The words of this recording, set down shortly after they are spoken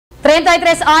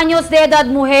33 años de edad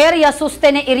mujer y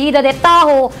sostiene herida de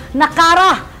tajo na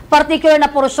cara, particular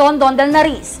na porción donde el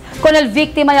nariz. Con el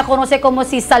víctima ya conoce como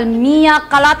si Salmia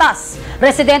Calatas,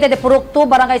 residente de Puruktu,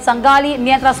 Barangay Sangali,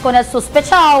 mientras con el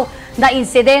sospechado na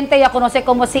incidente ya conoce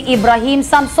como si Ibrahim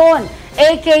Samson,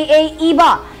 a.k.a.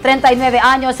 Iba, 39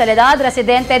 años de edad,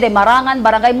 residente de Marangan,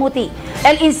 Barangay Muti.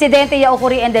 El incidente ya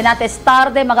ocurrió en denates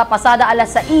tarde, mga pasada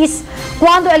alas 6,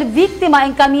 cuando el víctima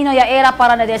en camino ya era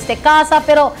para na desde casa,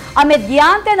 pero a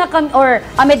mediante na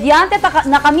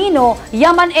camino,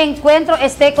 yaman encuentro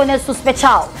con el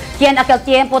sospechado, quien aquel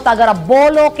tiempo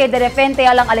tagarabolo que de repente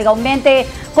alang alegalmente,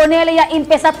 con él ya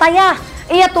empezó a talla,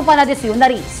 y tupa na desde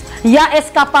nariz. Ya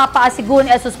escapa pa según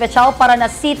el sospechado para na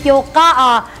sitio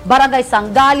Barangay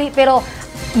Sangali, pero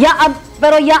ya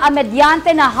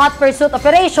mediante na hot pursuit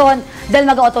operation del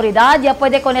mga otoridad, ya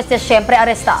puede con siempre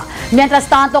arrestar. Mientras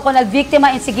tanto, con el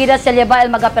víctima enseguida se lleva el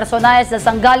mga personajes del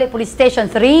Sangali Police Station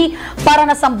 3 para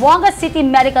na Zamboanga City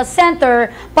Medical Center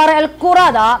para el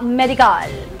curada medical.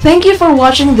 Thank you for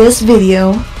watching this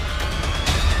video.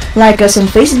 Like us on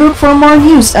Facebook for more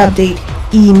news update.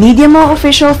 EMEDIA Mo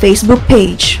official Facebook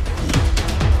page.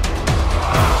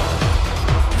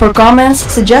 For comments,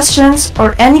 suggestions,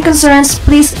 or any concerns,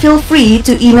 please feel free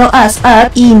to email us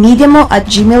at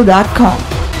emediamo@gmail.com.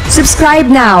 Subscribe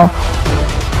now.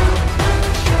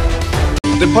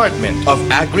 Department of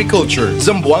Agriculture,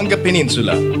 Zamboanga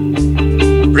Peninsula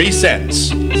presents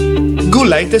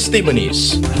Gulay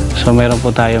Testimonies. So meron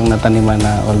po tayong nataniman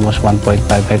na almost 1.5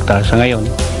 hectares sa ngayon.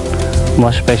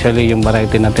 Most especially yung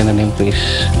variety na tinanim ko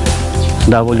is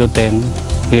W10,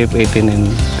 PF18, and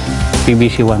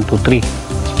PBC 123.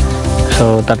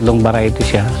 So, tatlong variety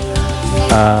siya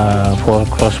for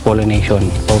cross-pollination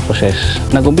purposes.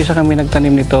 Nag-umpisa kami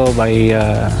nagtanim nito by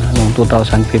noong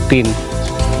 2015.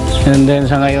 And then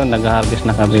sa ngayon, nag-harvest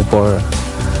na kami for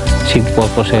seed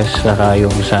purposes, saka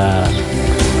yung sa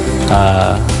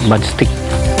bud stick.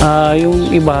 Yung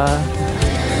iba,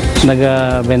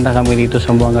 nagbenta kami dito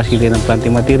sa Zamboanga City ng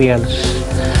planting materials,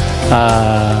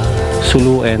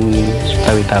 sulu and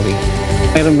tawi-tawi.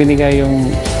 Meron binigay yung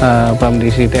from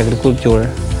the City Agriculture,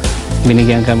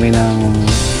 binigyan kami ng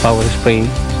power spray,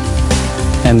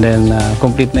 and then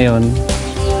complete na yun,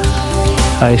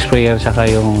 sprayer saka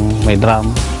yung may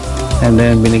drum, and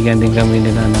then binigyan din kami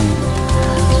nila ng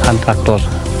hand tractor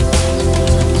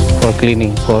for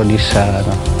cleaning for this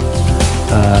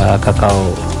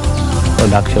cacao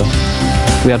production.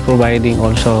 We are providing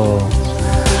also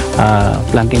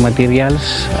planting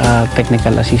materials,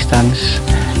 technical assistance,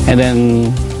 and then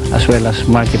as well as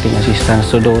marketing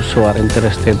assistance to those who are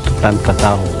interested to plant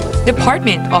cacao.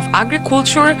 Department of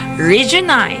Agriculture, Region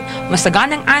 9,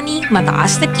 masaganang ani,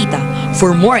 mataas na kita.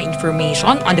 For more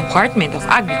information on Department of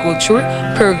Agriculture,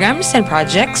 programs and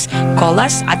projects, call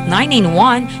us at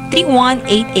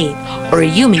 991-3188 or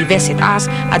you may visit us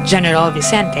at General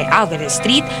Vicente Alvarez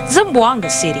Street,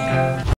 Zamboanga City.